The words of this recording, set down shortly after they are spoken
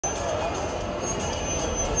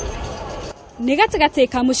Nĩ gatagati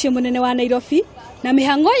ka muciĩ munene wa Nairobi na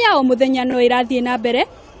mihango ya o muthenya no irathie na mbere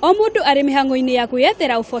o mundu ari mihango-ini ya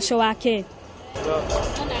kwiyethera uboco wake.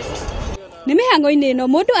 Nĩ mihango-ini ino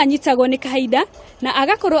mundu anyitagwo ni kahinda na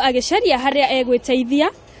agakorwo agicaria haria egwiteithia.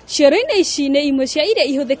 Cioro-ini ici nĩ imwe cia iria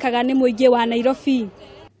ihuthikaga ni muingi wa Nairobi.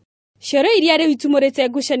 Cioro iria riu itumurite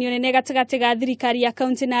ngucanio nene gatagati ga thirikari ya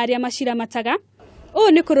kaunti na Aria magiciramataga. Ũũ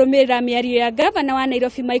nĩ kũrũmĩrĩra mĩario ya ngavana wa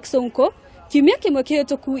Nairobi Mike Sonko kiumia kimwe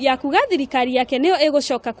kihituku ya kuuga thirikari yake niyo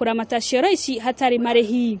igucoka kuramata cioro ici hatari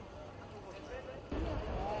marihi.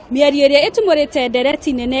 Mĩario ĩrĩa ĩtumũrĩte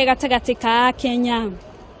ndereti nene gatagati ka Kenya.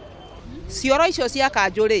 Cioro icio cia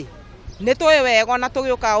kanjũrĩ nĩ tũĩ wega na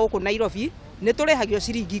tũgĩũka gũkũ Nairobi nĩ tũrĩhagio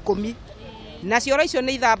ciringi 10 na cioro icio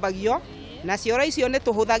nĩ ithambagio na cioro icio nĩ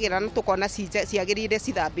tũhũthagĩra na tũkona ciagĩrĩire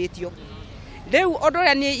cithambĩtio. Rĩu ũndũ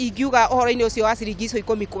ũrĩa niĩ ingiuga ũhoro-inĩ ũcio wa ciringi icio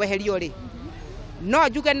 10 kweherio rĩ, no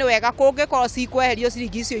njuge nĩ wega kũngĩkorwo cikweherio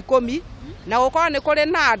ciringi icio 10 na gũkorwo nĩ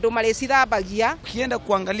kũrĩ na andũ marĩcithambagia. Ukienda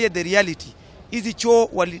kuangalia the reality, hizi choo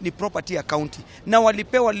ni property ya county na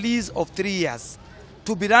walipewa lease of 3 years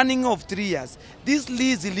to be running of 3 years. This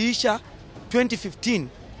lease iliisha 2015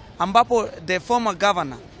 ambapo the former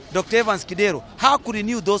governor Dr. Evans Kidero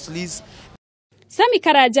hakurenew those lease. Sami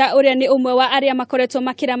Karaja uria ni umwe wa aria makoretwo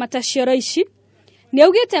makiramata cioro ici ni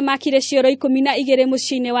augite makire cioro 12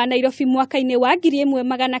 muciĩ-ini wa Nairobi mwaka-ini wa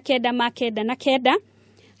 1999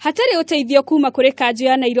 hatari uteithio kuma kuri kanjũ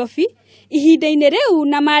ya Nairobi ihinda-ini riu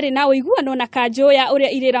na mari na uiguano na kanjũ ya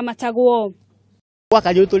uria iriramatagwo.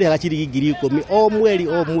 Wakanyo turihaga ciringi 10 o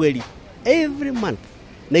mweri every month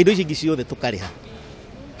na indo ici ciothe tukariha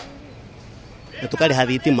na tukariha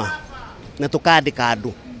thitima na tukandika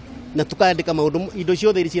andu na tukandika maundu indo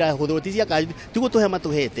ciothe iria cirahũthĩrwo ti cia kanjũ tigo tuhe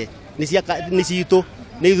matuhete ni citũ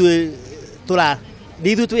ni ithuĩ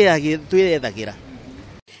twĩyethagira.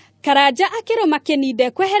 Karaja akĩrũma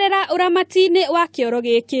kĩninde kweherera uramati-ini wa kĩoro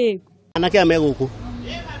gĩkĩ. Anake aya me gũkũ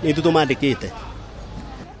nĩ ithuĩ tũmandĩkĩte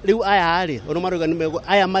riu aya rĩ ono maruga nĩ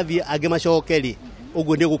aya mathie angĩ macoke rĩ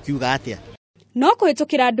ũguo nĩ gũkiuga atĩa. No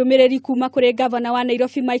kũhĩtũkĩra ndũmĩrĩri kuma kũrĩ ngavana wa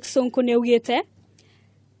Nairobi Mike Sonko nĩ augĩte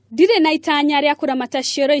ndirĩ na itanya rĩa kuramata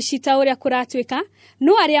cioro ici ta ũrĩa kũratuĩka,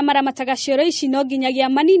 no arĩa maramataga cioro ici no nginyagia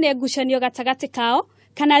manine ngucanio gatagati kao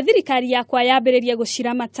kana thirikari yakwa yambĩrĩrie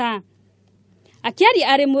guciramata. Akiaria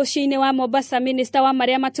arĩ muciĩ-ini wa Mombasa, minister wa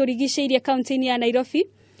marĩa matũrigicĩirie kaunti-ini ya Nairobi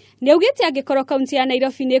nĩ augĩte angĩkorwo kaunti ya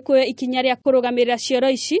Nairobi nĩ kuoya ikinya rĩa kũrũgamĩrĩra cioro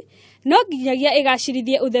ici no nginyagia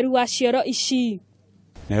igacirithie utheru wa cioro ici.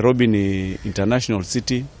 Nairobi ni international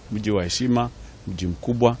city, mji wa heshima, mji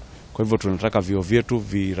mkubwa. Kwa hivyo tunataka vyoo vyetu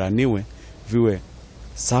viraniwe, viwe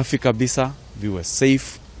safi kabisa, viwe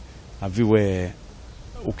safe, na viwe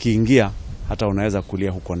ukiingia hata unaweza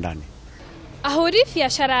kulia huko ndani. Ahuri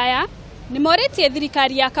biacara aya nĩ morĩtie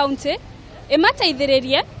thirikari ya kaunti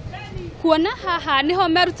ĩmateithĩrĩrie kuona haha niho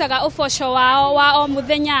merutaga uboco wao wa o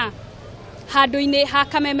muthenya. Handũ-inĩ ha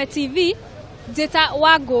Kameme TV, njĩta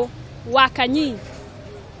Wangu wa Kanyi.